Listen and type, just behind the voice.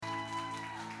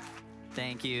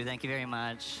Thank you. Thank you very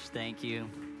much. Thank you.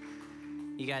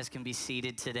 You guys can be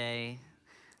seated today.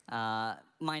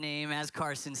 My name, as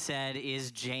Carson said, is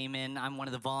Jamin. I'm one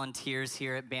of the volunteers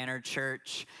here at Banner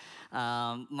Church.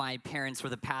 My parents were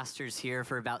the pastors here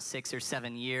for about 6 or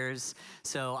 7 years.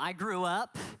 So I grew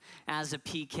up as a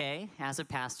PK, as a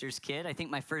pastor's kid. I think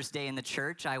my first day in the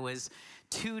church, I was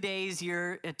 2 days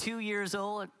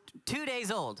old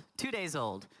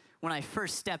when I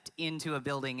first stepped into a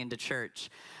building, into church.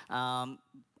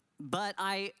 But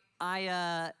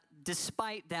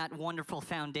despite that wonderful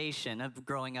foundation of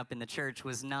growing up in the church,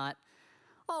 was not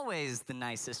always the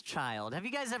nicest child. Have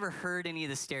you guys ever heard any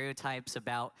of the stereotypes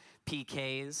about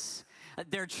PKs?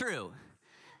 They're true.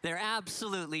 They're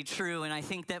absolutely true, and I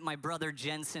think that my brother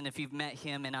Jensen, if you've met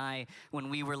him and I, when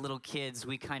we were little kids,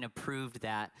 we kind of proved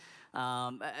that.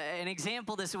 An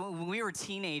example of this, when we were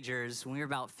teenagers, when we were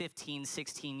about 15,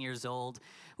 16 years old,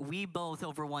 we both,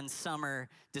 over one summer,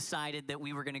 decided that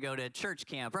we were going to go to church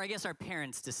camp, or I guess our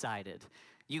parents decided.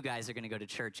 You guys are going to go to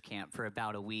church camp for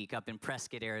about a week up in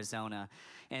Prescott, Arizona.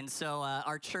 And so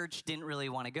our church didn't really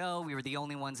want to go. We were the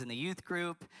only ones in the youth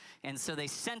group. And so they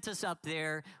sent us up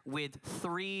there with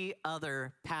 3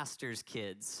 other pastors'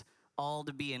 kids, all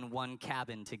to be in one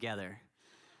cabin together.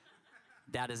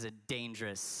 That is a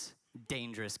dangerous,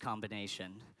 dangerous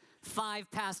combination.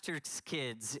 5 pastors'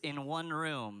 kids in one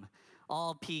room,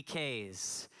 all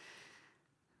PKs.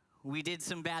 We did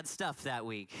some bad stuff that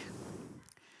week.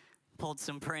 Pulled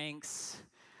some pranks.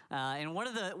 And one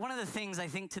of the things I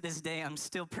think to this day I'm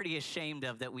still pretty ashamed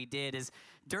of that we did is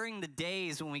during the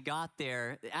days when we got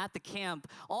there at the camp,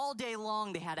 all day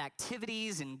long they had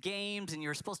activities and games, and you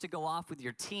were supposed to go off with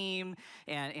your team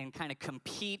and kind of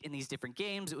compete in these different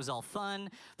games. It was all fun.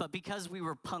 But because we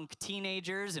were punk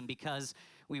teenagers and because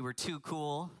we were too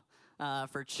cool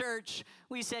for church,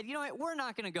 we said, you know what, we're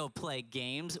not going to go play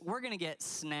games. We're going to get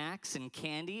snacks and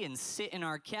candy and sit in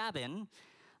our cabin,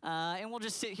 and we'll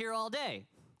just sit here all day.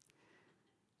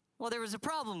 Well, there was a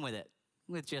problem with it,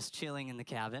 with just chilling in the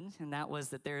cabin, and that was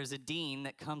that there is a dean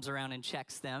that comes around and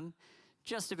checks them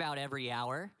just about every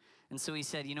hour. And so he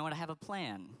said, you know what, I have a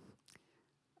plan.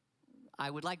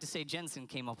 I would like to say Jensen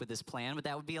came up with this plan, but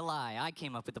that would be a lie. I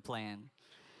came up with the plan.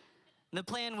 And the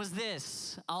plan was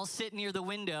this: I'll sit near the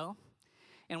window,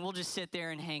 and we'll just sit there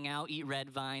and hang out, eat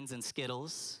red vines and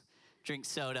Skittles, drink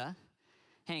soda,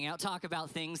 hang out, talk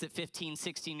about things that 15,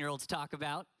 16-year-olds talk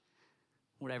about,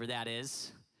 whatever that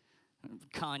is.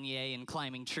 Kanye and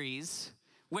climbing trees.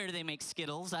 Where do they make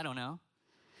Skittles? I don't know.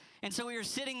 And so we were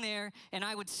sitting there, and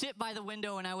I would sit by the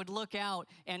window, and I would look out,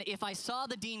 and if I saw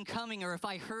the dean coming or if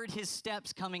I heard his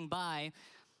steps coming by,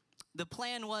 the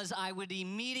plan was I would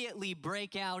immediately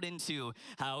break out into,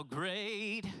 "How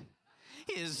great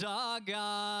is our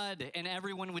God," and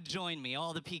everyone would join me.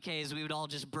 All the PKs, we would all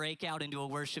just break out into a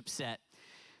worship set.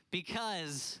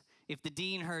 Because if the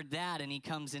dean heard that and he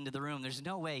comes into the room, there's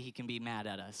no way he can be mad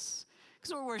at us,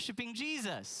 because we're worshiping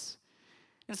Jesus.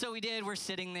 And so we did. We're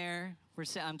sitting there.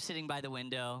 I'm sitting by the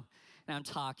window, and I'm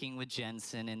talking with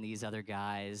Jensen and these other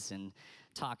guys and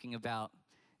talking about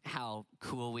how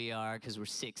cool we are because we're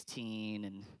 16,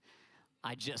 and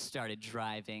I just started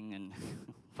driving, and,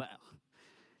 well,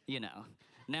 you know,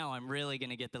 now I'm really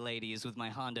going to get the ladies with my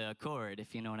Honda Accord,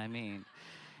 if you know what I mean.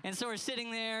 And so we're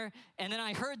sitting there, and then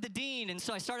I heard the dean, and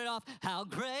so I started off, "How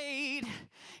great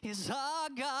is our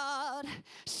God."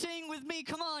 Sing with me,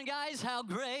 come on, guys. "How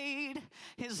great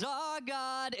is our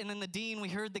God." And then the dean, we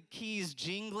heard the keys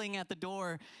jingling at the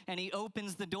door, and he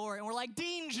opens the door, and we're like,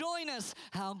 "Dean, join us."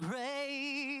 "How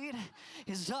great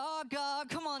is our God."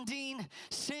 Come on, Dean,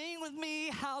 sing with me.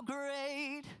 "How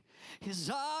great is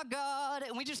our God."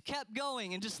 And we just kept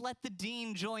going and just let the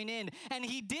dean join in, and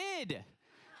he did.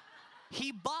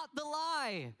 He bought the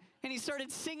lie, and he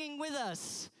started singing with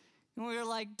us. And we were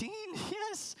like, "Dean,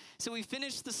 yes." So we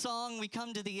finished the song, we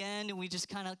come to the end, and we just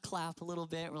kind of clap a little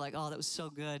bit. We're like, "Oh, that was so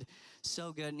good,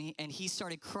 so good." And he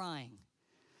started crying.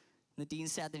 And the dean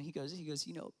sat there, and he goes,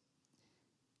 you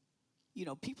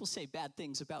know, people say bad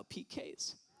things about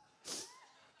PKs.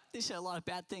 They say a lot of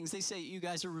bad things. They say you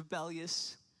guys are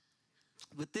rebellious.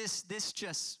 But this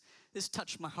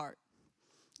touched my heart.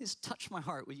 This touched my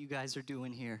heart, what you guys are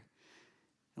doing here.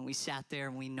 And we sat there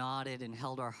and we nodded and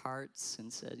held our hearts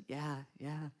and said, yeah.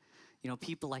 You know,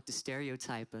 people like to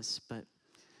stereotype us, but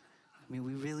I mean,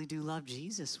 we really do love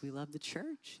Jesus. We love the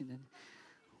church. And then,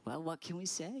 well, what can we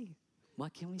say?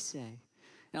 What can we say?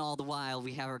 And all the while,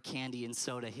 we have our candy and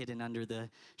soda hidden under the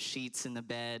sheets in the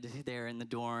bed there in the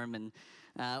dorm, and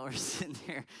we're sitting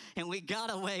there, and we got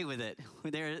away with it.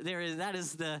 That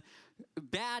is the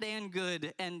Bad and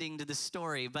good ending to the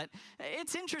story. But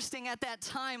it's interesting, at that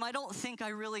time, I don't think I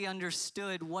really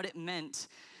understood what it meant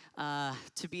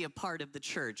to be a part of the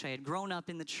church. I had grown up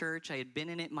in the church, I had been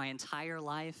in it my entire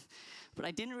life, but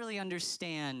I didn't really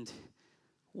understand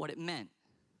what it meant,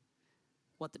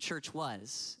 what the church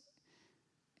was.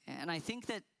 And I think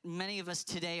that many of us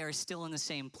today are still in the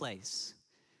same place.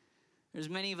 There's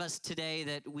many of us today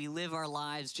that we live our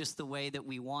lives just the way that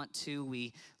we want to.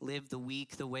 We live the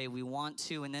week the way we want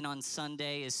to. And then on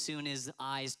Sunday, as soon as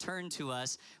eyes turn to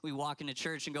us, we walk into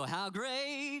church and go, "How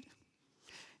great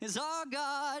is our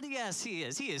God?" Yes, he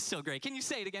is. He is so great. Can you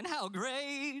say it again? How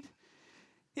great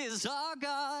is our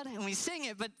God? And we sing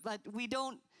it, but we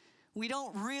don't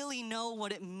really know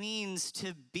what it means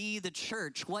to be the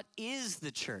church. What is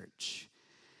the church?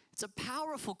 It's a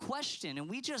powerful question, and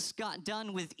we just got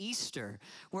done with Easter,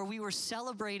 where we were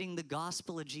celebrating the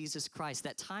gospel of Jesus Christ,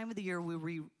 that time of the year where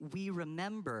we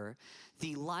remember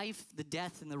the life, the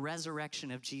death, and the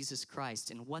resurrection of Jesus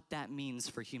Christ and what that means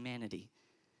for humanity.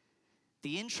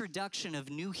 The introduction of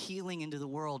new healing into the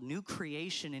world, new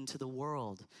creation into the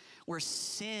world, where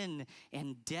sin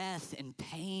and death and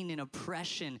pain and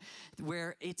oppression,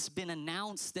 where it's been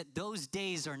announced that those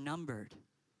days are numbered.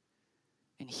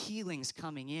 And healing's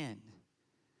coming in.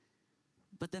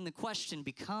 But then the question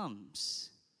becomes,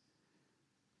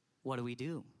 what do we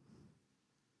do?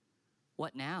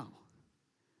 What now?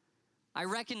 I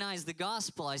recognize the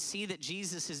gospel. I see that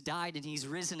Jesus has died and he's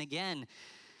risen again.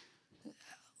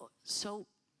 So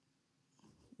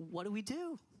what do we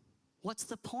do? What's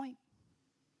the point?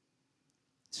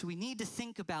 So we need to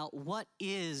think about what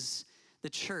is the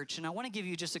church. And I want to give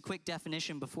you just a quick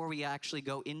definition before we actually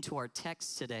go into our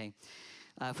text today.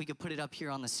 If we could put it up here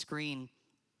on the screen.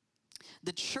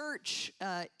 The church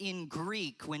in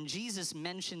Greek, when Jesus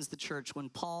mentions the church, when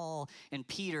Paul and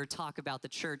Peter talk about the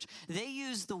church, they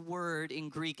use the word in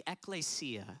Greek,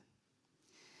 ekklesia.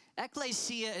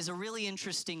 Ekklesia is a really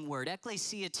interesting word.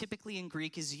 Ekklesia typically in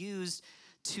Greek is used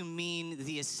to mean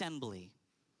the assembly,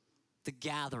 the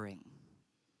gathering,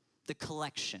 the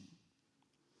collection.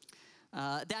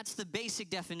 That's the basic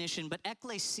definition, but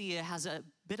ekklesia has a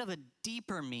bit of a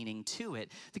deeper meaning to it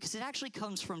because it actually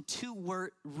comes from two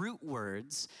root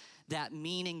words that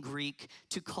mean in Greek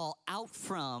to call out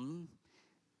from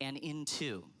and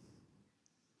into.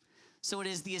 So it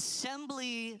is the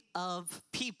assembly of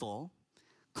people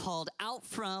called out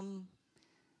from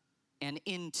and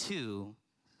into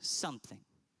something.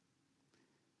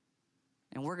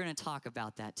 And we're going to talk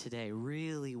about that today,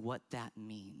 really what that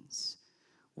means.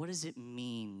 What does it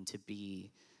mean to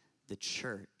be the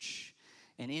church?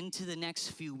 And into the next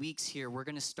few weeks here, we're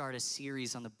going to start a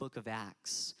series on the book of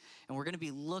Acts. And we're going to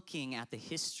be looking at the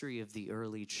history of the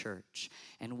early church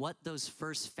and what those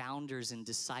first founders and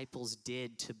disciples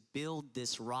did to build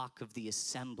this rock of the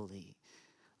assembly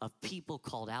of people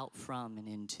called out from and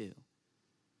into.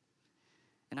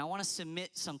 And I want to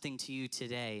submit something to you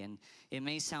today, and it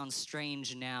may sound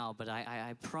strange now, but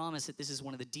I promise that this is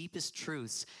one of the deepest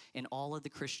truths in all of the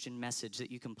Christian message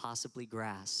that you can possibly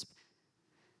grasp.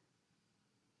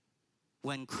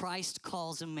 When Christ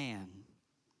calls a man,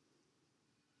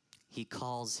 he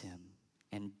calls him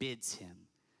and bids him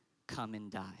come and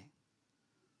die.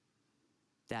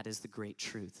 That is the great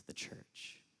truth of the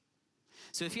church.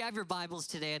 So if you have your Bibles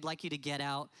today, I'd like you to get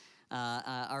out.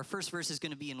 Our first verse is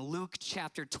going to be in Luke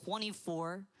chapter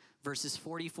 24, verses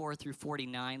 44 through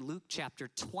 49. Luke chapter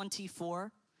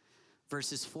 24,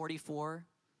 verses 44.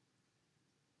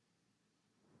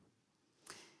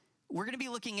 We're going to be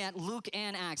looking at Luke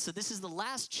and Acts. So this is the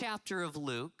last chapter of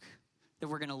Luke that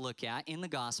we're going to look at in the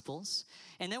Gospels.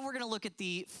 And then we're going to look at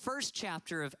the first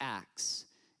chapter of Acts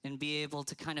and be able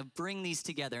to kind of bring these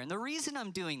together. And the reason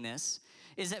I'm doing this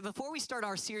is that before we start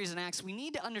our series in Acts, we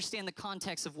need to understand the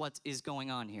context of what is going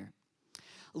on here.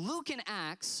 Luke and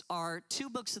Acts are two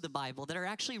books of the Bible that are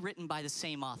actually written by the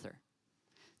same author.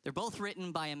 They're both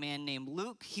written by a man named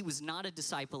Luke. He was not a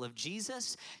disciple of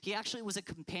Jesus. He actually was a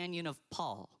companion of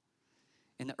Paul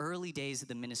in the early days of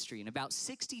the ministry. In about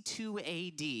 62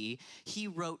 AD, he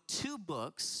wrote two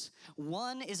books.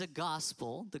 One is a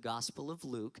gospel, the Gospel of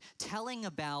Luke, telling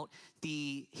about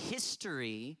the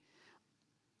history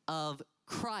of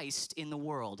Christ in the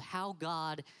world, how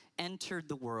God entered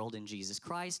the world in Jesus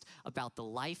Christ, about the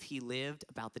life he lived,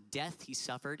 about the death he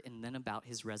suffered, and then about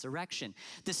his resurrection.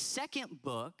 The second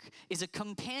book is a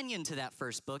companion to that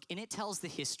first book, and it tells the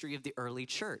history of the early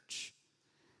church,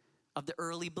 of the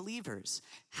early believers,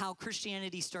 how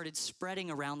Christianity started spreading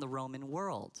around the Roman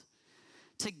world.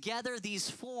 Together, these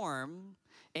form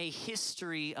a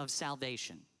history of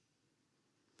salvation.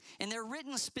 And they're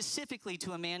written specifically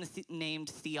to a man named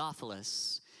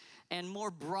Theophilus. and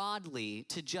more broadly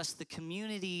to just the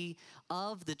community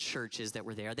of the churches that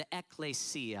were there, the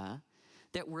ecclesia,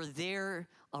 that were there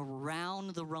around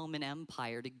the Roman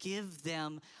Empire, to give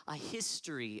them a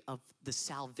history of the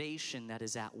salvation that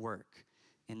is at work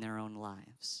in their own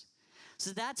lives.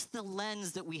 So that's the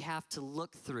lens that we have to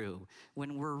look through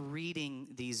when we're reading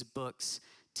these books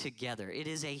together. It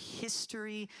is a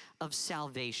history of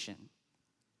salvation.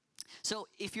 So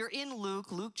if you're in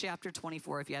Luke chapter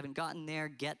 24, if you haven't gotten there,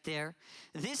 get there.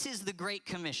 This is the Great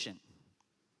Commission.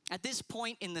 At this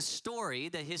point in the story,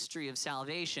 the history of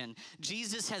salvation,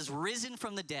 Jesus has risen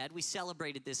from the dead. We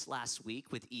celebrated this last week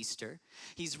with Easter.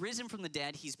 He's risen from the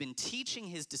dead. He's been teaching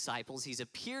his disciples. He's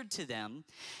appeared to them.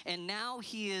 And now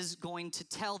he is going to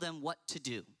tell them what to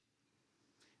do.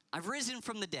 I've risen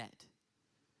from the dead.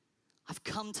 I've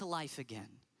come to life again.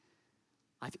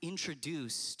 I've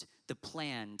introduced the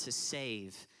plan to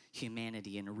save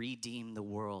humanity and redeem the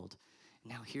world.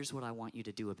 Now here's what I want you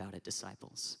to do about it,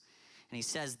 disciples. And he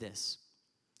says this: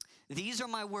 "These are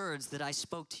my words that I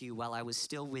spoke to you while I was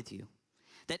still with you,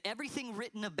 that everything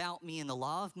written about me in the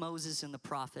law of Moses and the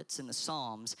prophets and the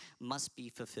Psalms must be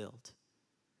fulfilled."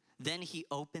 Then he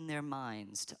opened their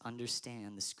minds to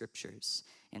understand the scriptures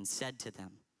and said to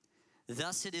them,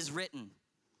 "Thus it is written,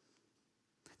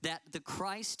 that the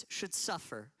Christ should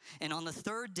suffer and on the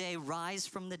third day rise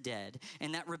from the dead,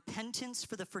 and that repentance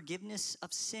for the forgiveness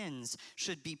of sins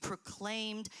should be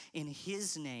proclaimed in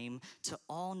his name to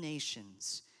all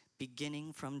nations,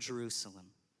 beginning from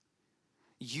Jerusalem.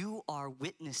 You are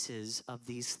witnesses of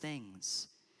these things.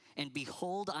 And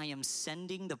behold, I am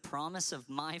sending the promise of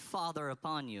my Father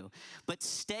upon you. But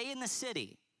stay in the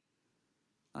city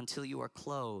until you are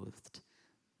clothed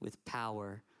with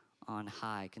power on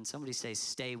high." Can somebody say,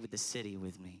 "Stay with the city"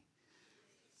 with me?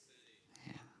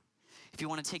 Yeah. If you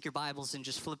want to take your Bibles and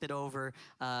just flip it over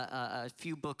a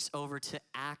few books over to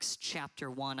Acts chapter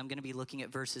 1, I'm going to be looking at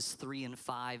verses 3 and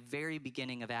 5, very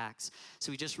beginning of Acts.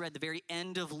 So we just read the very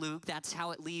end of Luke. That's how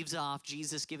it leaves off,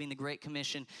 Jesus giving the Great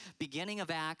Commission. Beginning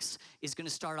of Acts is going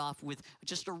to start off with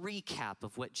just a recap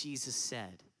of what Jesus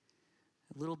said.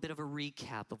 A little bit of a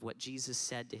recap of what Jesus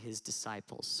said to his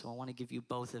disciples. So I want to give you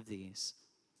both of these.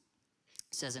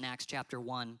 It says in Acts chapter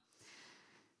 1,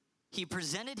 "He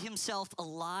presented himself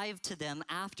alive to them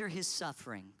after his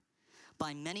suffering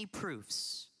by many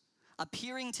proofs,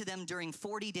 appearing to them during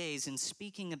 40 days and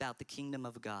speaking about the kingdom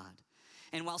of God.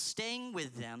 And while staying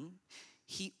with them,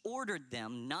 he ordered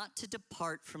them not to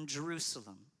depart from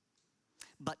Jerusalem,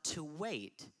 but to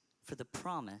wait for the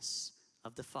promise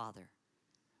of the Father,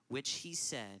 which he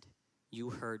said,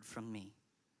 'You heard from me.'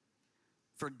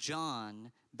 For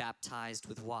John baptized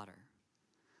with water,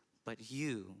 but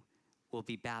you will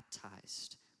be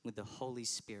baptized with the Holy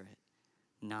Spirit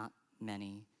not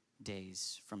many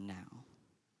days from now."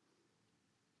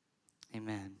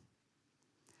 Amen.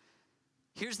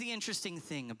 Here's the interesting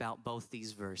thing about both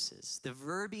these verses. The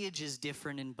verbiage is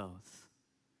different in both.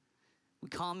 We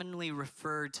commonly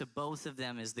refer to both of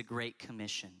them as the Great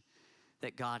Commission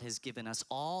that God has given us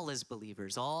all as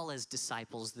believers, all as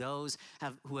disciples, those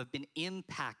who have been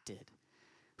impacted,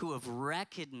 who have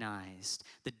recognized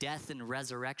the death and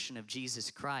resurrection of Jesus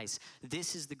Christ.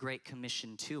 This is the Great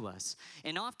Commission to us.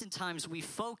 And oftentimes we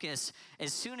focus,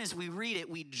 as soon as we read it,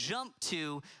 we jump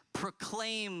to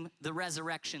proclaim the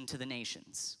resurrection to the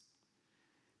nations.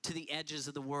 To the edges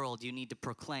of the world, you need to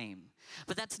proclaim.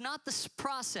 But that's not the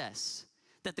process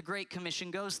that the Great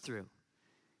Commission goes through.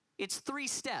 It's 3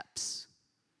 steps.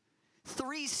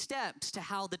 3 steps to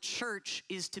how the church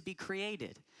is to be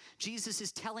created. Jesus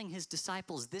is telling his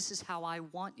disciples, this is how I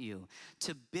want you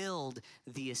to build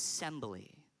the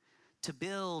assembly. To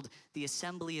build the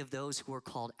assembly of those who are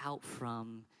called out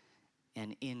from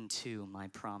and into my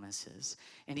promises.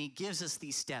 And he gives us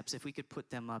these steps, if we could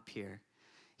put them up here.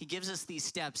 He gives us these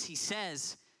steps. He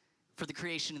says, for the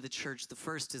creation of the church, the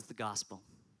first is the gospel.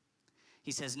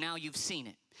 He says, now you've seen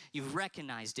it. You've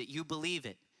recognized it. You believe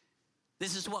it.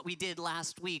 This is what we did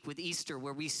last week with Easter,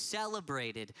 where we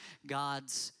celebrated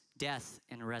God's death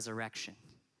and resurrection.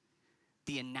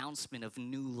 The announcement of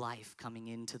new life coming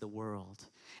into the world.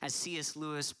 As C.S.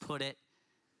 Lewis put it,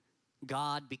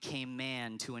 God became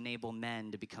man to enable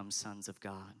men to become sons of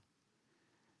God.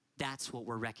 That's what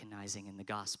we're recognizing in the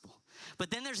gospel. But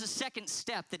then there's a second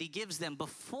step that he gives them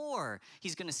before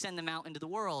he's going to send them out into the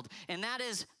world, and that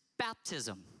is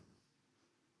baptism.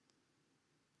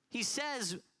 He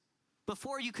says,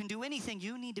 before you can do anything,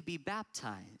 you need to be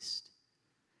baptized.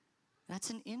 That's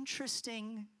an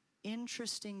interesting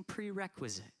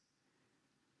prerequisite.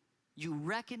 You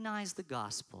recognize the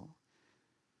gospel.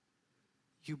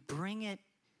 You bring it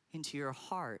into your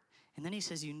heart. And then he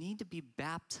says you need to be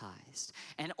baptized.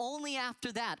 And only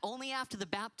after that, only after the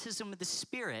baptism of the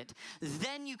Spirit,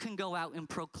 then you can go out and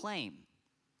proclaim.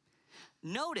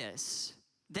 Notice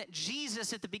that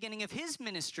Jesus at the beginning of his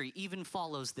ministry even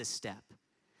follows this step.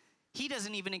 He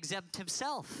doesn't even exempt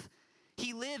himself.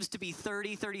 He lives to be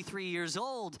 30, 33 years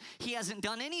old. He hasn't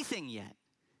done anything yet.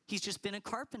 He's just been a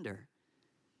carpenter.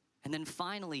 And then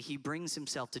finally, he brings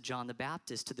himself to John the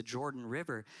Baptist, to the Jordan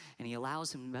River, and he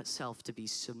allows himself to be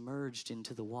submerged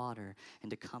into the water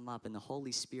and to come up, and the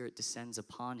Holy Spirit descends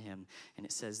upon him, and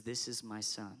it says, "This is my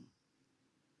son."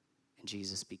 And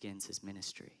Jesus begins his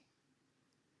ministry.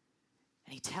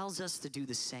 And he tells us to do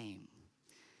the same.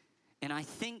 And I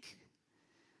think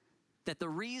that the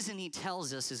reason he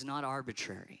tells us is not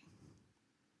arbitrary.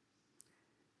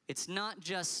 It's not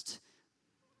just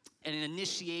an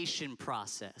initiation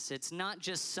process. It's not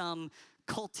just some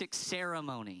cultic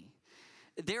ceremony.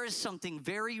 There is something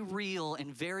very real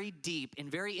and very deep and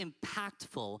very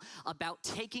impactful about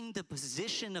taking the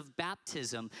position of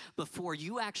baptism before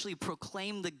you actually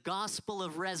proclaim the gospel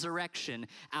of resurrection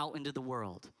out into the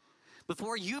world.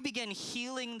 Before you begin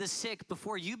healing the sick,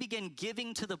 before you begin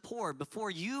giving to the poor, before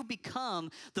you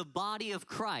become the body of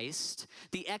Christ,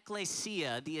 the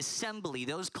ecclesia, the assembly,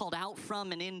 those called out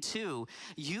from and into,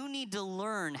 you need to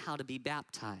learn how to be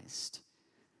baptized.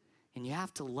 And you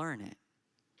have to learn it.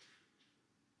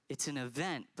 It's an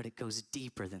event, but it goes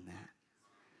deeper than that.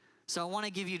 So I want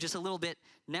to give you just a little bit.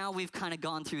 Now we've kind of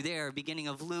gone through there, beginning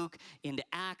of Luke into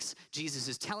Acts. Jesus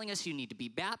is telling us you need to be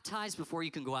baptized before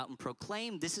you can go out and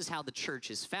proclaim. This is how the church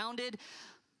is founded.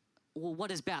 Well, what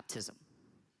is baptism?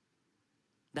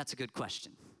 That's a good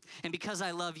question. And because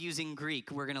I love using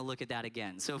Greek, we're going to look at that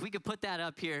again. So if we could put that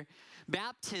up here.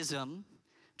 Baptism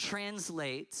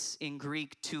translates in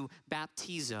Greek to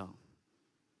baptizo.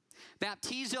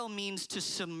 Baptizo means to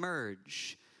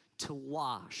submerge, to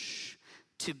wash,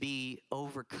 to be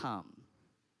overcome.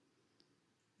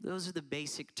 Those are the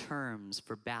basic terms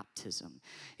for baptism.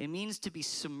 It means to be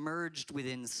submerged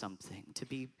within something, to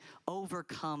be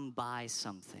overcome by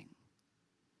something.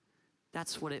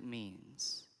 That's what it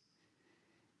means.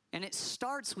 And it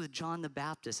starts with John the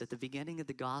Baptist at the beginning of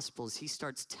the Gospels. He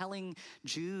starts telling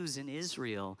Jews in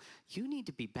Israel, you need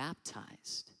to be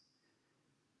baptized.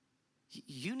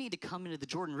 You need to come into the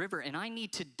Jordan River, and I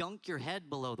need to dunk your head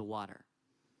below the water.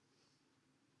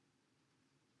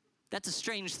 That's a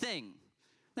strange thing.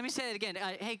 Let me say it again.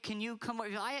 Hey, can you come?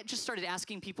 I just started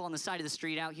asking people on the side of the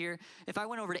street out here. If I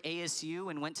went over to ASU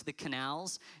and went to the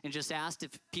canals and just asked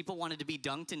if people wanted to be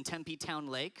dunked in Tempe Town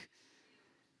Lake,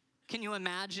 can you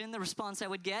imagine the response I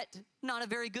would get? Not a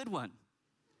very good one.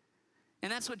 And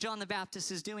that's what John the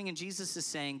Baptist is doing, and Jesus is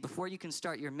saying, before you can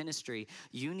start your ministry,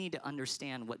 you need to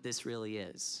understand what this really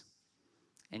is,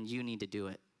 and you need to do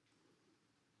it.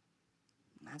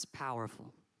 And that's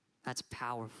powerful. That's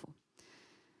powerful.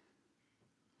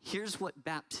 Here's what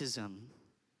baptism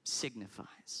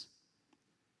signifies.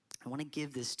 I want to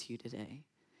give this to you today.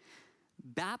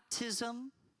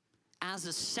 Baptism as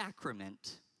a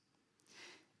sacrament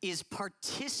is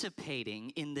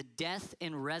participating in the death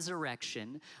and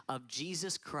resurrection of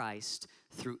Jesus Christ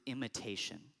through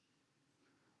imitation.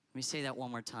 Let me say that one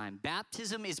more time.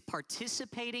 Baptism is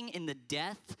participating in the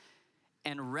death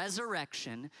and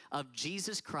resurrection of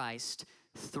Jesus Christ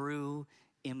through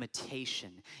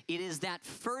imitation. It is that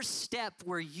first step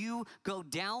where you go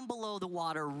down below the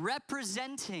water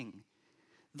representing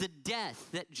the death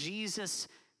that Jesus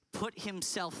put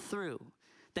himself through,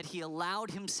 that he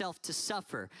allowed himself to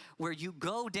suffer, where you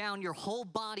go down, your whole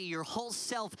body, your whole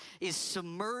self is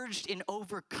submerged and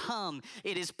overcome.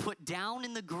 It is put down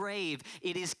in the grave.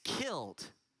 It is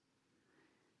killed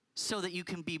so that you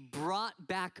can be brought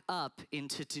back up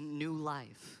into new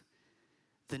life.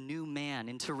 The new man,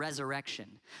 into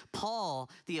resurrection. Paul,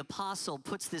 the apostle,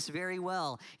 puts this very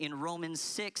well in Romans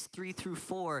 6,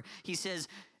 3-4. He says,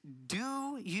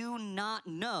 do you not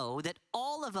know that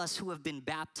all of us who have been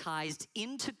baptized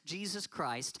into Jesus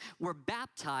Christ were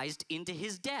baptized into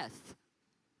his death?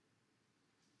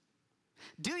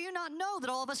 Do you not know that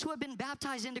all of us who have been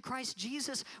baptized into Christ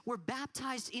Jesus were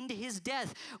baptized into his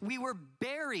death? We were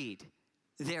buried,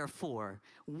 therefore,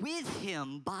 with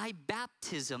him by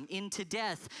baptism into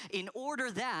death, in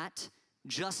order that,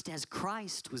 just as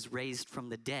Christ was raised from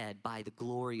the dead by the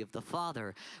glory of the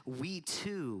Father, we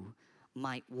too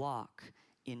might walk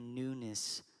in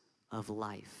newness of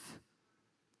life.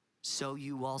 So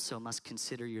you also must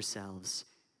consider yourselves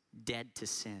dead to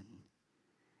sin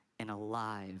and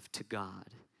alive to God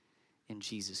in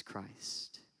Jesus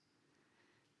Christ.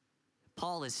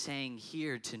 Paul is saying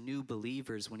here to new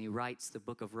believers when he writes the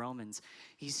book of Romans,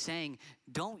 he's saying,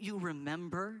 don't you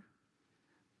remember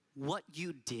what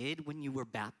you did when you were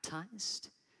baptized?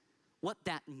 What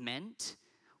that meant?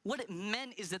 What it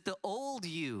meant is that the old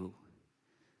you,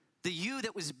 the you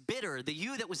that was bitter, the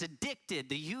you that was addicted,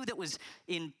 the you that was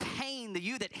in pain, the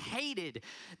you that hated,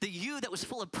 the you that was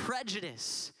full of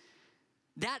prejudice,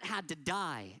 that had to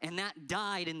die, and that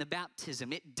died in the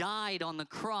baptism. It died on the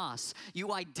cross.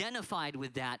 You identified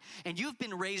with that, and you've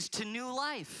been raised to new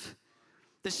life.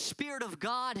 The Spirit of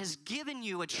God has given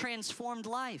you a transformed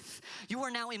life. You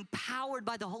are now empowered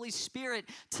by the Holy Spirit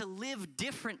to live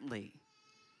differently.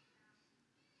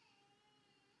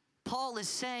 Paul is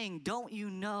saying, don't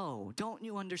you know, don't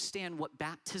you understand what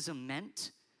baptism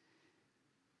meant?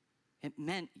 It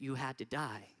meant you had to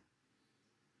die.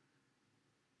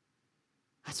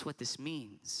 That's what this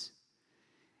means.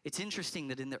 It's interesting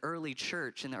that in the early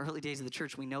church, in the early days of the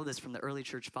church, we know this from the early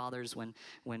church fathers when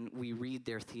we read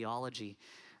their theology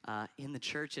in the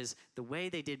churches, the way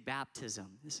they did baptism,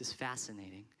 this is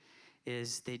fascinating,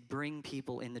 is they'd bring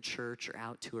people in the church or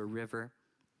out to a river,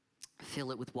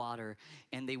 fill it with water,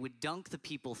 and they would dunk the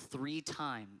people 3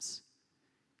 times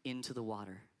into the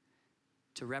water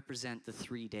to represent the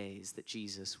 3 days that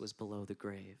Jesus was below the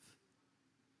grave.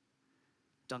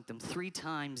 Dunk them 3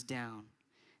 times down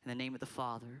in the name of the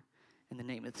Father, in the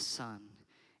name of the Son,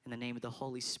 in the name of the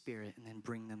Holy Spirit, and then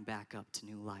bring them back up to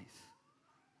new life.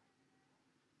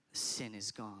 Sin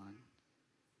is gone.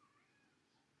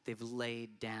 They've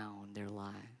laid down their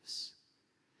lives.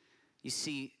 You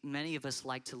see, many of us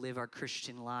like to live our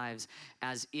Christian lives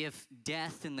as if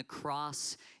death and the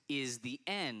cross is the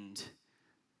end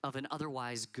of an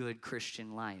otherwise good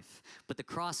Christian life. But the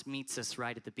cross meets us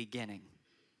right at the beginning,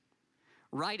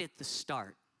 right at the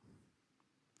start.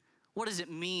 What does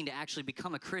it mean to actually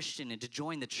become a Christian and to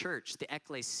join the church, the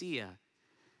ecclesia,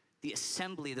 the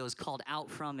assembly, those called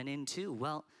out from and into?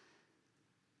 Well,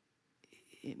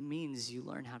 it means you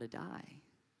learn how to die.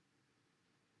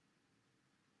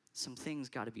 Some things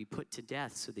got to be put to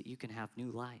death so that you can have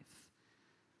new life,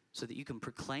 so that you can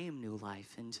proclaim new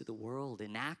life into the world,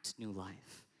 enact new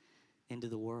life into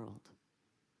the world.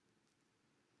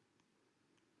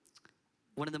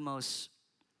 One of the most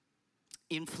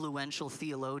influential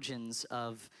theologians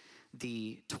of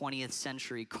the 20th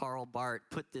century, Karl Barth,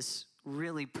 put this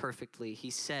really perfectly. He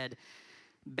said,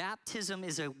 "Baptism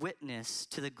is a witness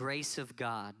to the grace of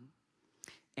God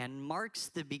and marks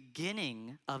the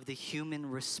beginning of the human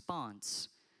response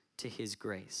to his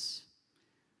grace."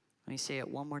 Let me say it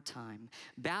one more time.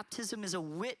 Baptism is a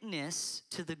witness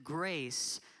to the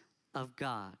grace of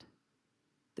God.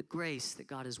 The grace that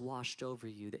God has washed over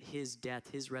you, that his death,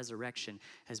 his resurrection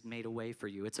has made a way for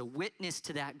you. It's a witness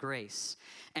to that grace,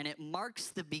 and it marks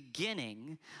the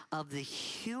beginning of the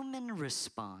human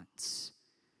response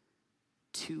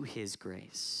to his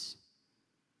grace.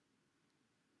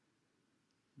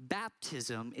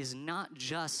 Baptism is not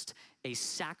just a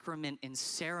sacrament and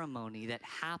ceremony that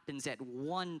happens at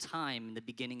one time in the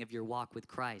beginning of your walk with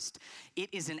Christ.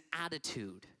 It is an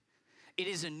attitude. It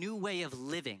is a new way of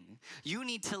living. You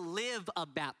need to live a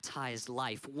baptized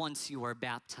life once you are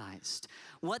baptized.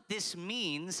 What this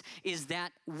means is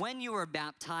that when you are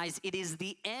baptized, it is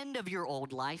the end of your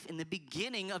old life and the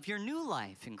beginning of your new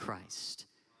life in Christ.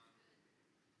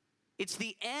 It's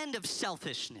the end of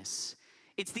selfishness.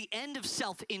 It's the end of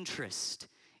self-interest.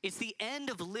 It's the end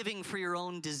of living for your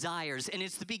own desires, and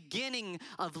it's the beginning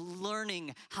of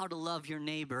learning how to love your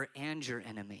neighbor and your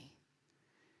enemy.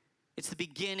 It's the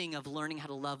beginning of learning how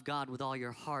to love God with all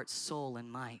your heart, soul,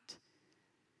 and might.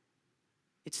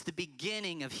 It's the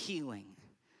beginning of healing.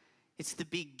 It's the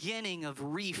beginning of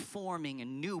reforming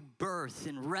and new birth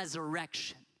and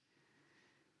resurrection.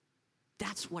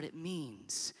 That's what it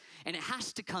means. And it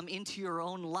has to come into your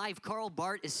own life. Karl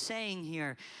Barth is saying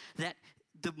here that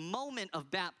the moment of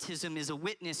baptism is a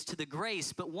witness to the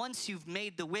grace, but once you've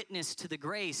made the witness to the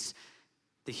grace,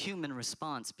 the human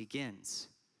response begins.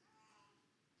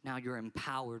 Now you're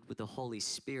empowered with the Holy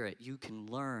Spirit. You can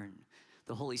learn.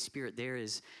 The Holy Spirit there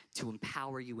is to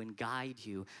empower you and guide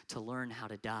you to learn how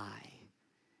to die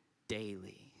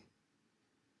daily.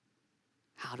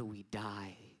 How do we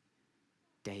die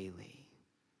daily?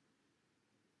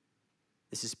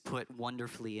 This is put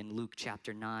wonderfully in Luke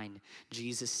chapter 9.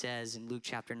 Jesus says in Luke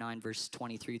chapter 9, verse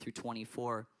 23 through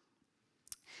 24,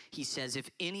 he says,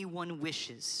 "If anyone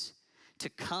wishes to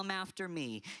come after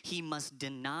me, he must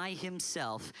deny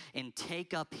himself and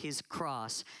take up his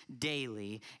cross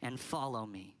daily and follow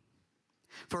me.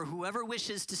 For whoever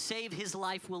wishes to save his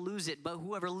life will lose it, but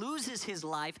whoever loses his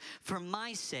life for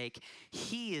my sake,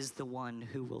 he is the one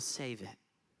who will save it."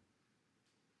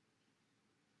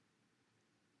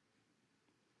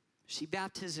 See,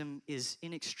 baptism is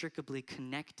inextricably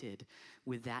connected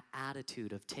with that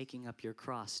attitude of taking up your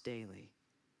cross daily.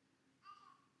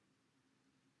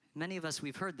 Many of us,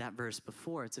 we've heard that verse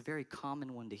before. It's a very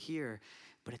common one to hear,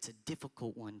 but it's a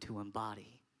difficult one to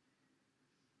embody.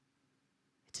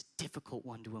 It's a difficult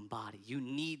one to embody. You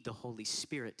need the Holy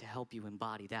Spirit to help you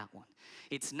embody that one.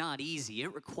 It's not easy.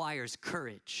 It requires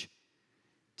courage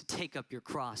to take up your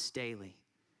cross daily.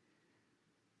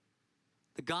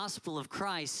 The gospel of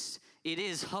Christ, it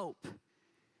is hope.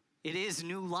 It is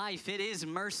new life. It is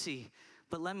mercy.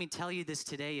 But let me tell you this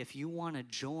today, if you want to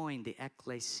join the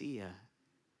ecclesia,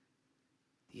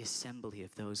 the assembly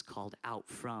of those called out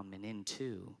from and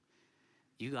into,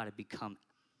 you got to become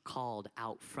called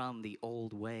out from the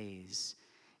old ways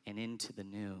and into the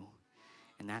new.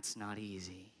 And that's not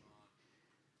easy.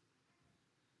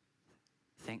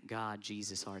 Thank God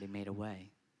Jesus already made a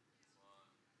way.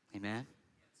 Amen?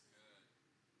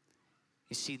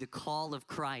 You see, the call of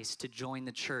Christ to join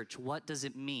the church, what does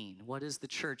it mean? What does the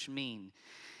church mean?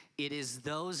 It is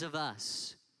those of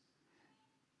us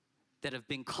that have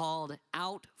been called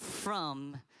out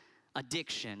from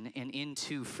addiction and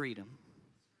into freedom.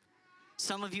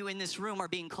 Some of you in this room are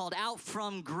being called out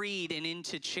from greed and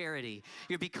into charity.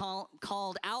 You're being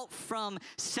called out from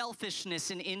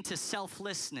selfishness and into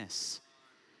selflessness.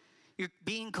 You're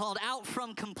being called out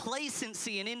from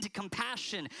complacency and into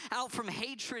compassion, out from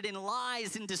hatred and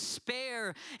lies and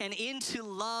despair and into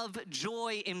love,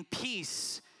 joy, and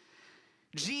peace.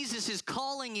 Jesus is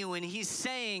calling you and he's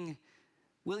saying,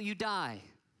 will you die?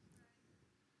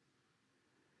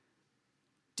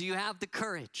 Do you have the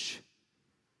courage?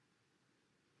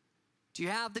 Do you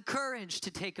have the courage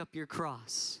to take up your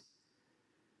cross?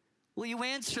 Will you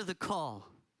answer the call?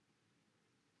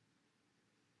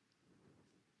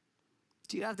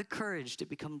 Do you have the courage to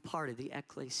become part of the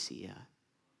ecclesia?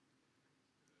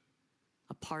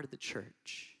 A part of the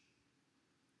church?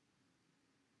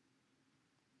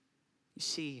 You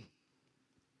see,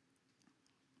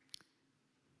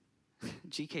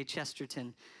 G.K.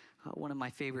 Chesterton, one of my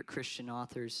favorite Christian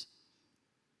authors,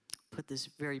 put this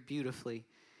very beautifully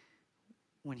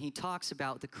when he talks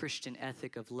about the Christian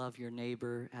ethic of love your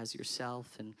neighbor as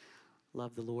yourself and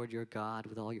love the Lord your God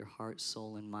with all your heart,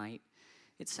 soul, and might.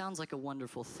 It sounds like a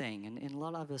wonderful thing, and a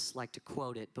lot of us like to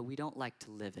quote it, but we don't like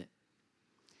to live it.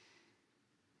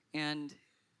 And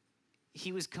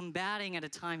he was combating at a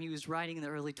time, he was writing in the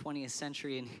early 20th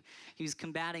century, and he was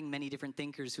combating many different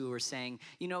thinkers who were saying,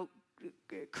 you know,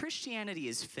 Christianity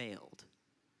has failed.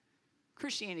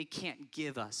 Christianity can't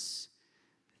give us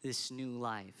this new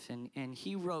life. And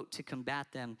he wrote to combat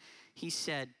them, he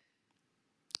said,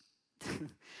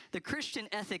 the Christian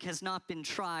ethic has not been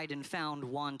tried and found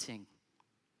wanting.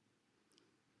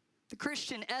 The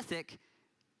Christian ethic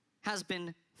has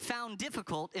been found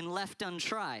difficult and left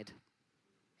untried.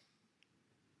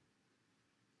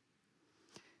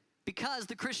 Because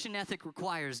the Christian ethic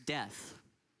requires death.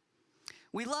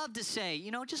 We love to say,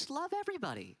 you know, just love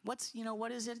everybody. What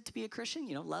is it to be a Christian?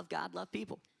 You know, love God, love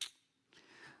people.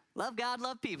 Love God,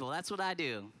 love people. That's what I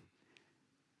do.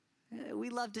 We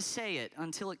love to say it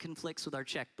until it conflicts with our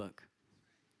checkbook.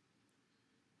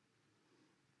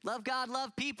 Love God,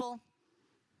 love people.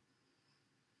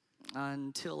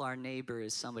 Until our neighbor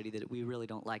is somebody that we really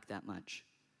don't like that much.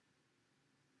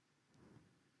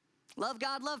 Love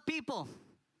God, love people.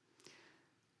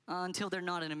 Until they're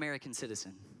not an American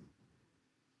citizen.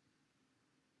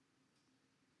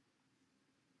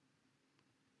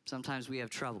 Sometimes we have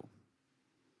trouble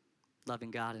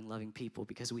loving God and loving people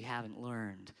because we haven't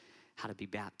learned how to be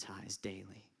baptized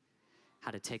daily,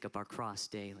 how to take up our cross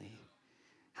daily,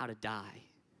 how to die.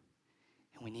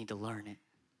 And we need to learn it.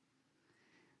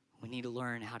 We need to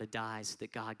learn how to die so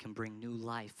that God can bring new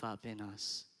life up in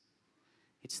us.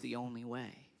 It's the only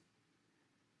way.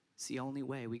 It's the only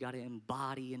way. We got to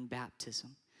embody in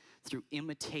baptism. Through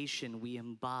imitation, we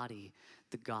embody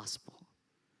the gospel.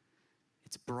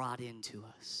 It's brought into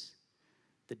us,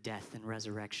 the death and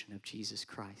resurrection of Jesus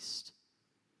Christ.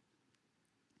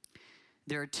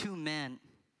 There are two men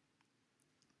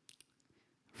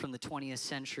from the 20th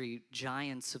century,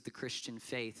 giants of the Christian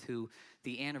faith, who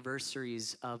the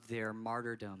anniversaries of their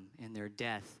martyrdom and their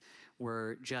death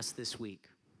were just this week.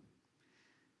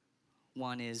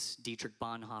 One is Dietrich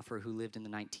Bonhoeffer, who lived in the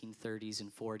 1930s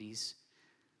and 40s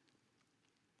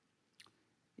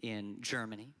in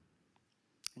Germany.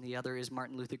 And the other is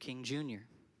Martin Luther King Jr.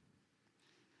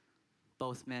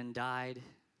 Both men died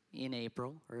in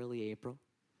April, early April,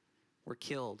 were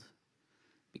killed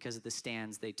because of the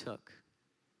stands they took.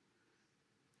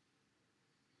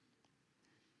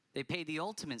 They paid the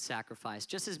ultimate sacrifice.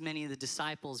 Just as many of the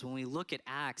disciples, when we look at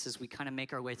Acts, as we kind of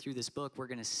make our way through this book, we're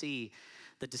going to see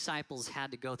the disciples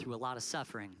had to go through a lot of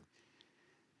suffering.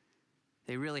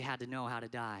 They really had to know how to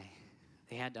die.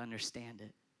 They had to understand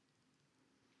it.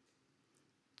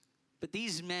 But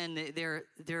these men,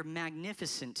 they're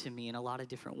magnificent to me in a lot of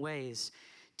different ways.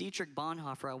 Dietrich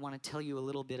Bonhoeffer, I want to tell you a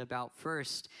little bit about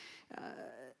first.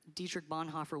 Dietrich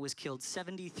Bonhoeffer was killed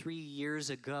 73 years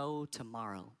ago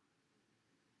tomorrow.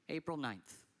 April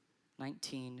 9th,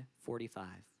 1945.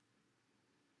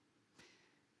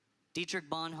 Dietrich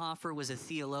Bonhoeffer was a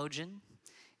theologian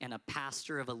and a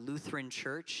pastor of a Lutheran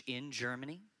church in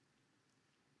Germany.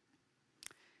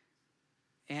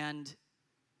 And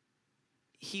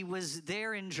he was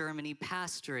there in Germany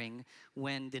pastoring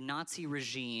when the Nazi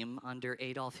regime under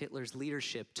Adolf Hitler's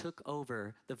leadership took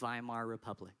over the Weimar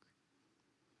Republic,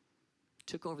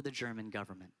 took over the German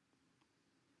government.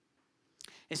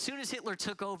 As soon as Hitler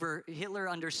took over, Hitler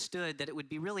understood that it would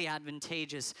be really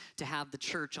advantageous to have the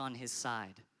church on his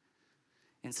side.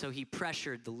 And so he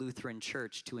pressured the Lutheran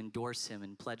church to endorse him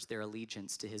and pledge their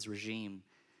allegiance to his regime.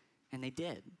 And they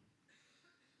did.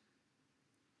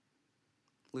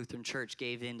 Lutheran church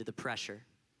gave in to the pressure,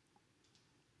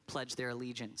 pledged their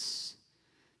allegiance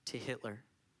to Hitler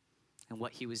and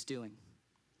what he was doing.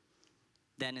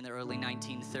 Then in the early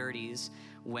 1930s,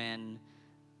 when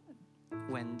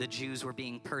the Jews were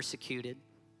being persecuted,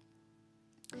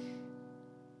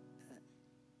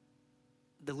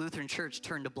 the Lutheran church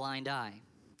turned a blind eye,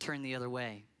 turned the other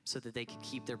way so that they could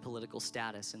keep their political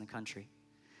status in the country.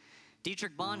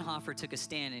 Dietrich Bonhoeffer took a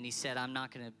stand and he said, I'm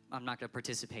not going to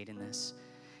participate in this.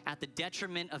 At the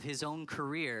detriment of his own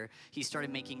career, he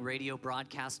started making radio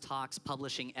broadcast talks,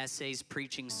 publishing essays,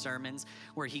 preaching sermons,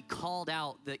 where he called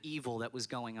out the evil that was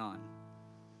going on,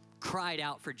 cried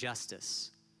out for justice.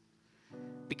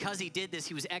 Because he did this,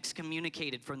 he was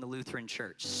excommunicated from the Lutheran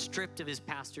church, stripped of his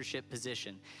pastorship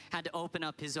position, had to open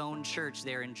up his own church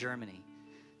there in Germany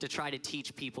to try to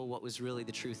teach people what was really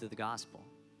the truth of the gospel.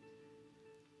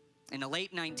 In the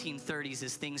late 1930s,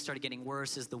 as things started getting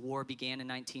worse, as the war began in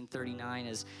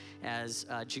 1939, as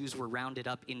Jews were rounded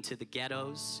up into the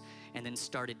ghettos and then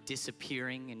started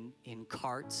disappearing in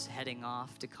carts, heading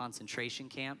off to concentration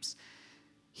camps,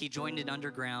 he joined an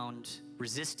underground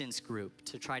resistance group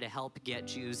to try to help get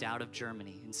Jews out of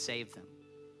Germany and save them.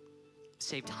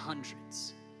 Saved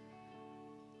hundreds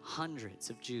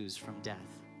of Jews from death.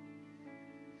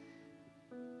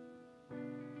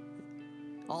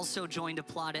 Also joined a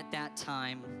plot at that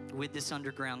time with this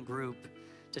underground group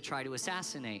to try to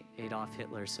assassinate Adolf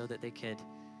Hitler so that they could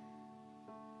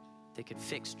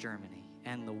fix Germany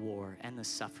and the war and the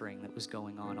suffering that was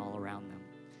going on all around them.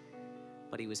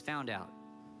 But he was found out.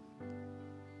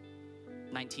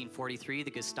 1943,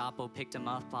 the Gestapo picked him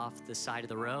up off the side of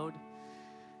the road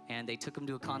and they took him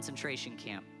to a concentration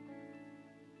camp,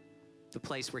 the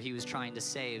place where he was trying to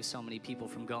save so many people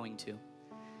from going to.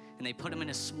 And they put him in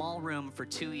a small room for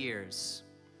 2 years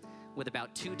with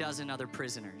about 24 other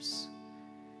prisoners.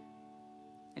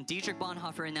 And Dietrich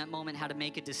Bonhoeffer in that moment had to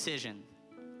make a decision.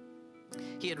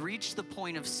 He had reached the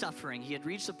point of suffering. He had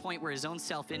reached the point where his own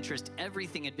self-interest,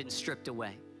 everything had been stripped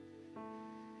away.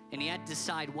 And he had to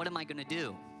decide, what am I going to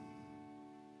do?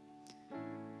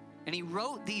 And he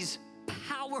wrote these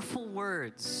powerful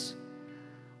words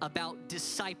about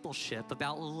discipleship,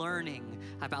 about learning,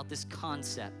 about this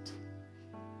concept.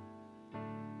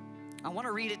 I want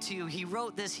to read it to you. He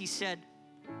wrote this. He said,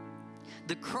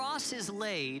 "The cross is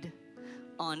laid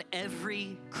on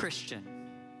every Christian.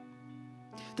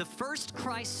 The first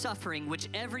Christ suffering which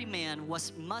every man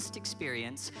must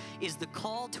experience is the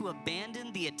call to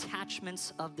abandon the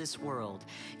attachments of this world.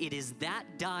 It is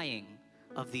that dying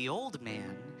of the old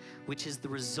man which is the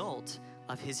result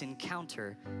of his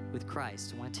encounter with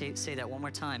Christ." I want to say that one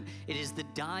more time. It is the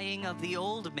dying of the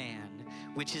old man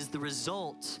which is the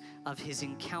result of his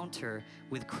encounter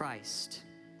with Christ.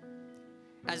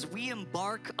 As we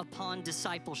embark upon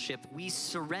discipleship, we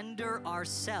surrender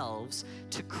ourselves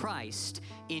to Christ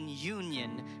in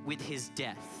union with his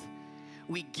death.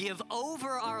 We give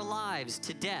over our lives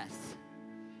to death.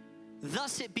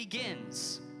 Thus it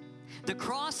begins. The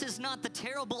cross is not the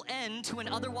terrible end to an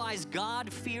otherwise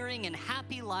God-fearing and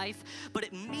happy life, but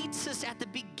it meets us at the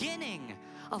beginning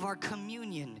of our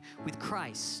communion with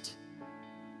Christ.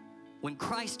 When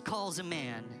Christ calls a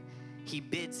man, he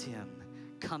bids him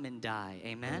come and die.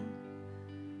 Amen?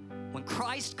 When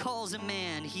Christ calls a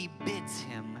man, he bids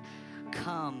him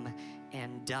come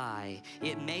and die.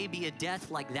 It may be a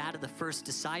death like that of the first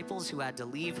disciples who had to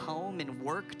leave home and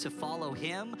work to follow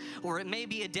him, or it may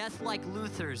be a death like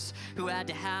Luther's who had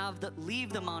to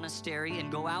leave the monastery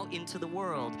and go out into the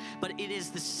world. But it is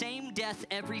the same death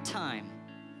every time.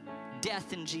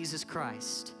 Death in Jesus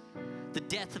Christ. The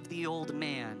death of the old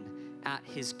man at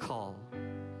his call.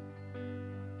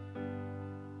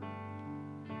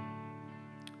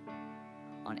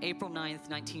 On April 9th,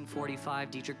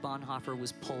 1945, Dietrich Bonhoeffer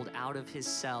was pulled out of his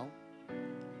cell,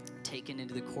 taken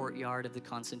into the courtyard of the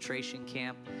concentration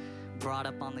camp, brought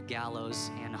up on the gallows,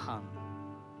 and hung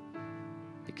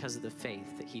because of the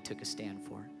faith that he took a stand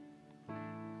for.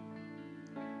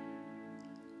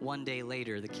 One day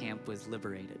later, the camp was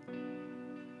liberated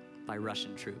by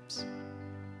Russian troops.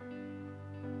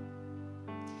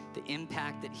 The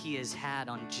impact that he has had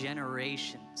on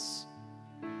generations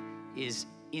is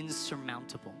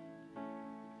insurmountable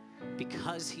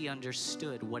because he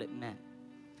understood what it meant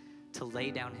to lay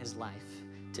down his life,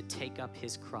 to take up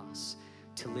his cross,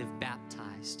 to live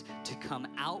baptized, to come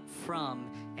out from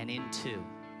and into.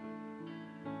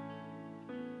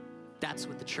 That's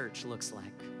what the church looks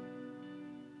like.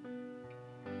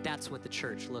 That's what the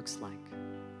church looks like.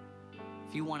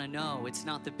 If you want to know, it's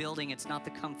not the building, it's not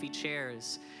the comfy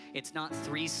chairs, it's not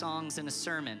 3 songs and a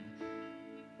sermon.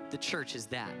 The church is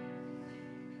that.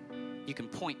 You can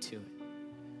point to it.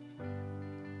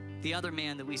 The other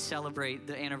man that we celebrate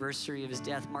the anniversary of his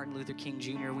death, Martin Luther King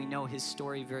Jr., we know his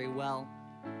story very well.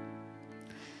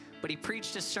 But he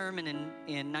preached a sermon in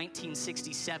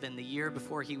 1967, the year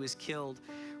before he was killed,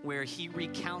 where he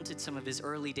recounted some of his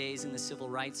early days in the civil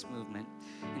rights movement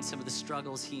and some of the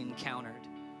struggles he encountered.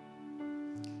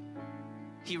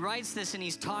 He writes this, and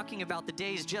he's talking about the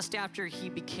days just after he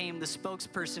became the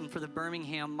spokesperson for the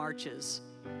Birmingham marches.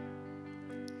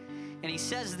 And he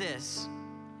says this,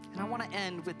 and I want to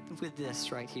end with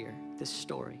this right here, this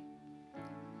story.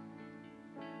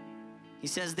 He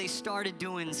says they started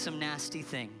doing some nasty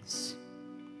things.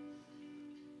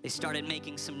 They started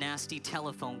making some nasty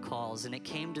telephone calls, and it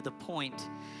came to the point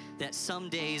that some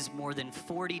days more than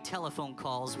 40 telephone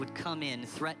calls would come in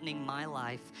threatening my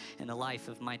life and the life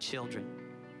of my children.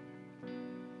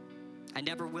 I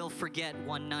never will forget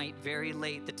one night, very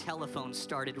late, the telephone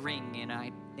started ringing,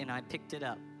 and I picked it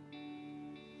up.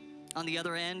 On the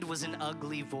other end was an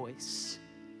ugly voice.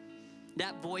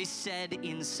 That voice said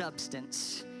in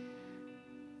substance,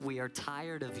 "We are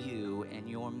tired of you and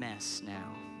your mess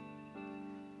now.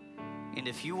 And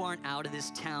if you aren't out of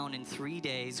this town in 3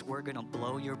 days, we're gonna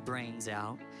blow your brains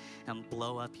out and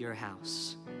blow up your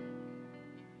house."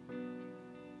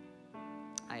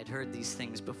 I had heard these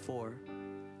things before,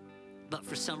 but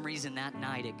for some reason that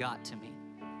night it got to me.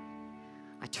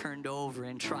 I turned over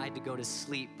and tried to go to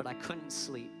sleep, but I couldn't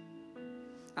sleep.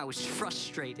 I was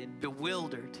frustrated,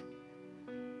 bewildered.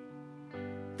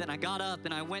 Then I got up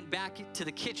and I went back to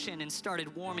the kitchen and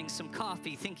started warming some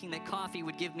coffee, thinking that coffee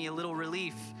would give me a little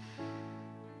relief.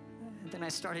 And then I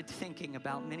started thinking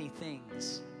about many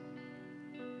things.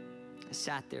 I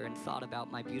sat there and thought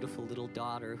about my beautiful little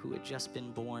daughter who had just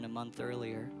been born a month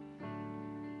earlier.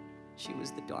 She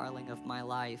was the darling of my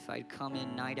life. I'd come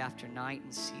in night after night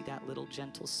and see that little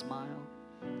gentle smile.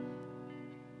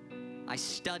 I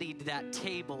studied that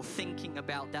table thinking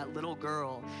about that little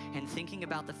girl and thinking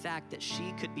about the fact that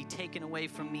she could be taken away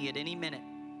from me at any minute.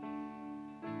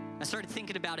 I started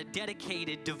thinking about a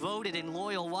dedicated, devoted, and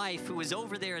loyal wife who was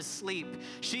over there asleep.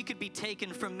 She could be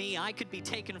taken from me. I could be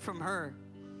taken from her.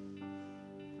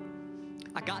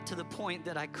 I got to the point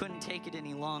that I couldn't take it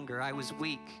any longer. I was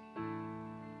weak.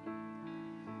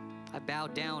 I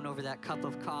bowed down over that cup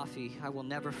of coffee. I will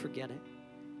never forget it.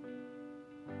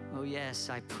 Oh yes,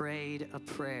 I prayed a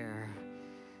prayer,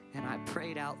 and I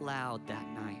prayed out loud that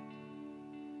night.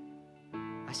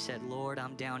 I said, "Lord,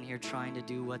 I'm down here trying to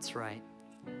do what's right.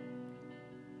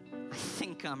 I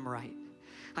think I'm right.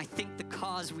 I think the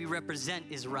cause we represent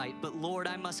is right, but Lord,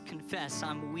 I must confess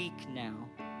I'm weak now.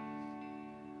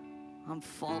 I'm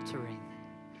faltering.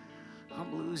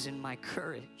 I'm losing my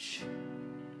courage."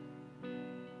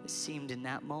 It seemed in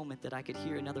that moment that I could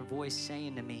hear another voice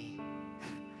saying to me,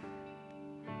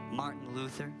 "Martin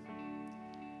Luther,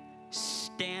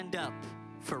 stand up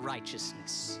for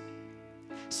righteousness.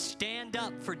 Stand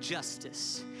up for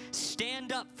justice.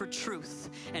 Stand up for truth,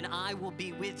 and I will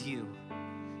be with you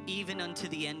even unto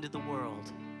the end of the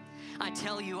world." I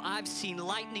tell you, I've seen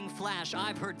lightning flash,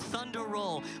 I've heard thunder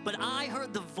roll, but I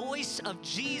heard the voice of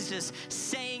Jesus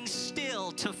saying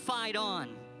still to fight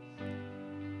on.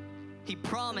 He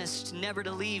promised never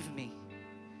to leave me.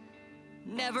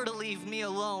 Never to leave me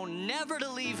alone, never to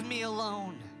leave me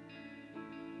alone.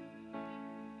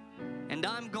 And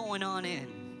I'm going on in.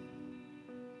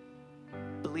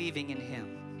 believing in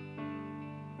him.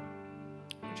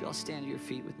 Would you all stand to your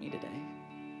feet with me today?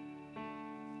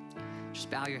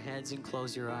 Just bow your heads and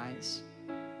close your eyes.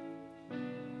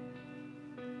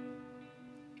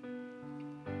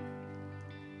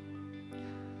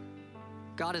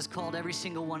 God has called every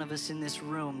single one of us in this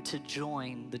room to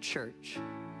join the church,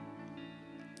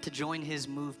 to join his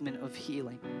movement of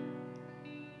healing,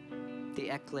 the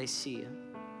ecclesia.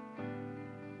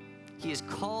 He has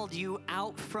called you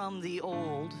out from the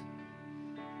old,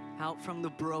 out from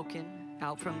the broken,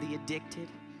 out from the addicted,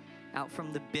 out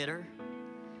from the bitter,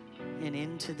 and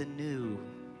into the new,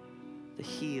 the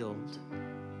healed,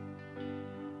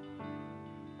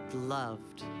 the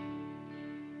loved,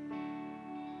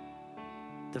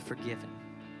 the forgiven.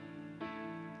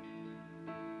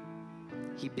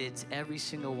 He bids every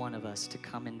single one of us to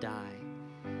come and die.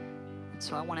 And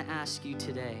so I want to ask you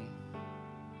today,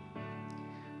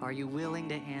 are you willing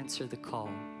to answer the call?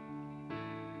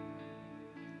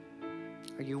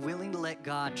 Are you willing to let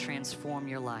God transform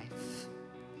your life?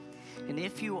 And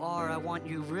if you are, I want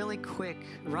you really quick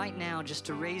right now just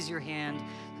to raise your hand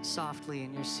softly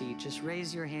in your seat. Just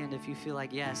raise your hand if you feel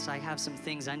like, yes, I have some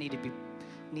things I need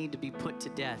to be put to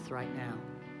death right now.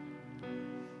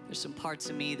 There's some parts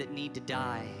of me that need to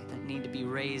die, that need to be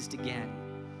raised again.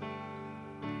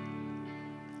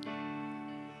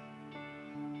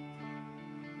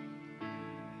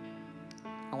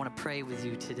 I want to pray with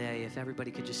you today. If everybody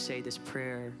could just say this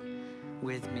prayer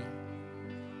with me.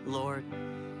 Lord,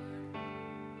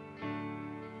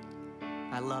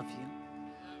 I love you,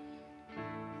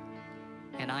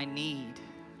 and I need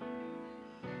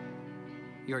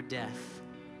your death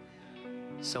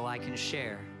so I can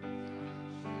share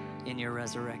in your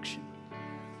resurrection.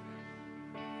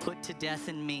 Put to death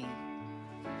in me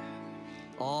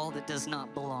all that does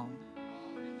not belong.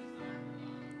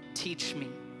 Teach me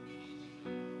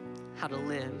how to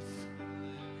live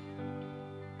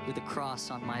with a cross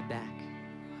on my back.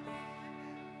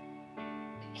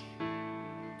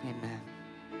 Amen.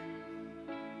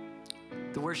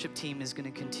 The worship team is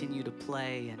going to continue to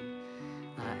play, and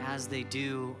as they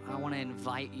do, I want to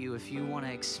invite you, if you want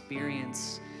to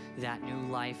experience that new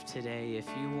life today, if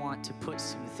you want to put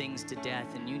some things to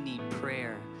death and you need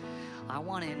prayer, I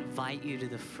want to invite you to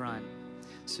the front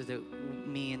so that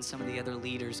me and some of the other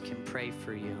leaders can pray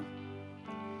for you.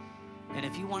 And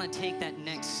if you want to take that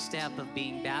next step of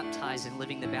being baptized and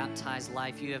living the baptized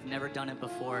life, you have never done it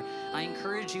before, I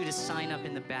encourage you to sign up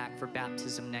in the back for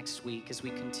baptism next week as we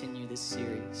continue this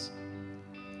series.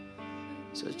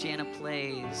 So as Jana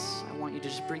plays, I want you to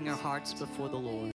just bring your hearts before the Lord.